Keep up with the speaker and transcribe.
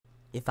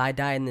If I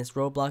die in this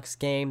Roblox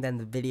game, then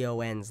the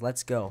video ends.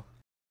 Let's go.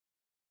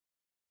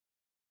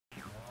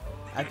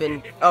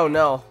 Oh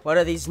no, what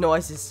are these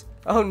noises?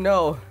 Oh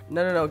no,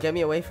 no, get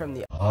me away from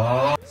the,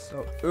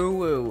 so,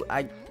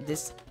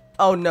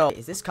 oh no,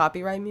 is this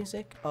copyright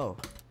music? Oh,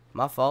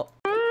 my fault.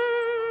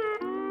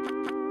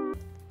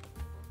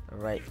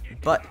 Alright,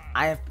 but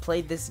I have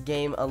played this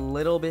game a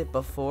little bit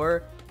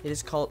before. It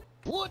is called,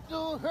 what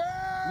the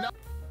hell? No.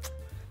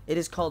 It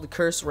is called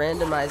Curse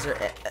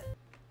Randomizer.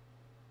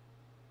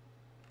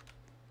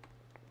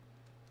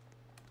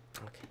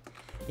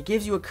 It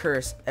gives you a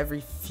curse every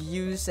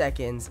few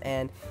seconds,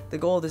 and the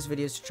goal of this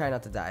video is to try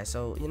not to die.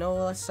 So, you know,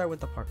 let's start with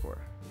the parkour.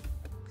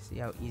 See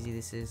how easy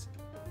this is?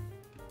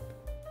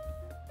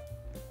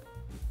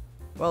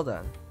 Well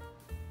done.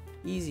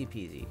 Easy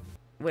peasy.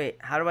 Wait,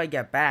 how do I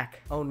get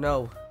back? Oh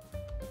no.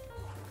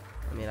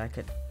 I mean, I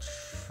could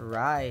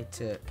try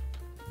to...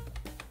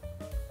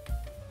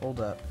 Hold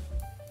up.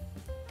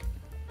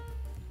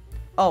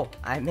 Oh,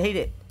 I made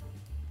it.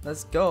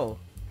 Let's go.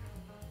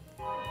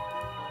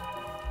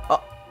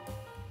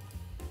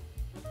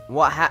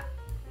 What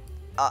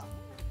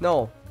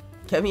no.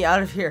 Get me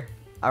out of here.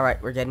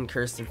 Alright, we're getting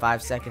cursed in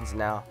 5 seconds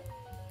now.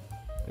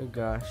 Oh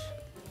gosh.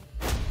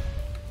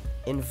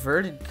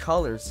 Inverted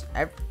colors.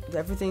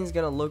 Everything's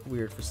gonna look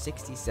weird for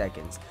 60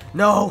 seconds.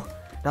 No!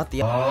 Not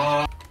the...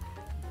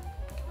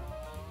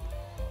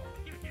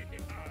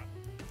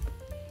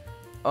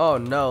 Oh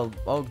no.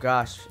 Oh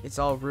gosh. It's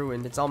all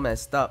ruined. It's all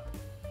messed up.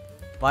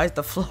 Why is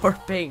the floor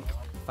pink?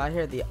 If I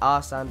hear the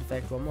sound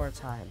effect one more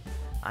time,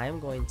 I am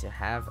going to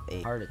have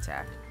a heart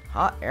attack.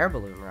 Hot air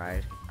balloon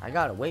ride. I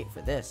gotta wait for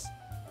this.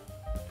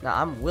 Now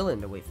I'm willing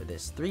to wait for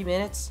this. 3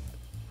 minutes?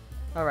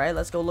 Alright,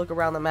 let's go look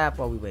around the map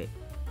while we wait.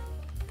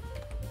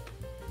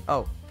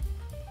 Oh.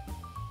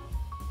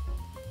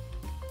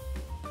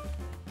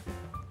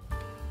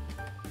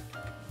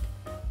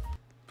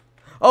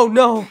 Oh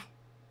no!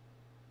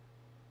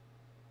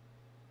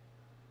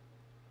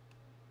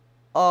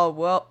 Oh,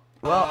 well,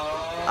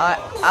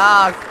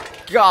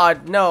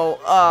 God,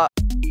 no,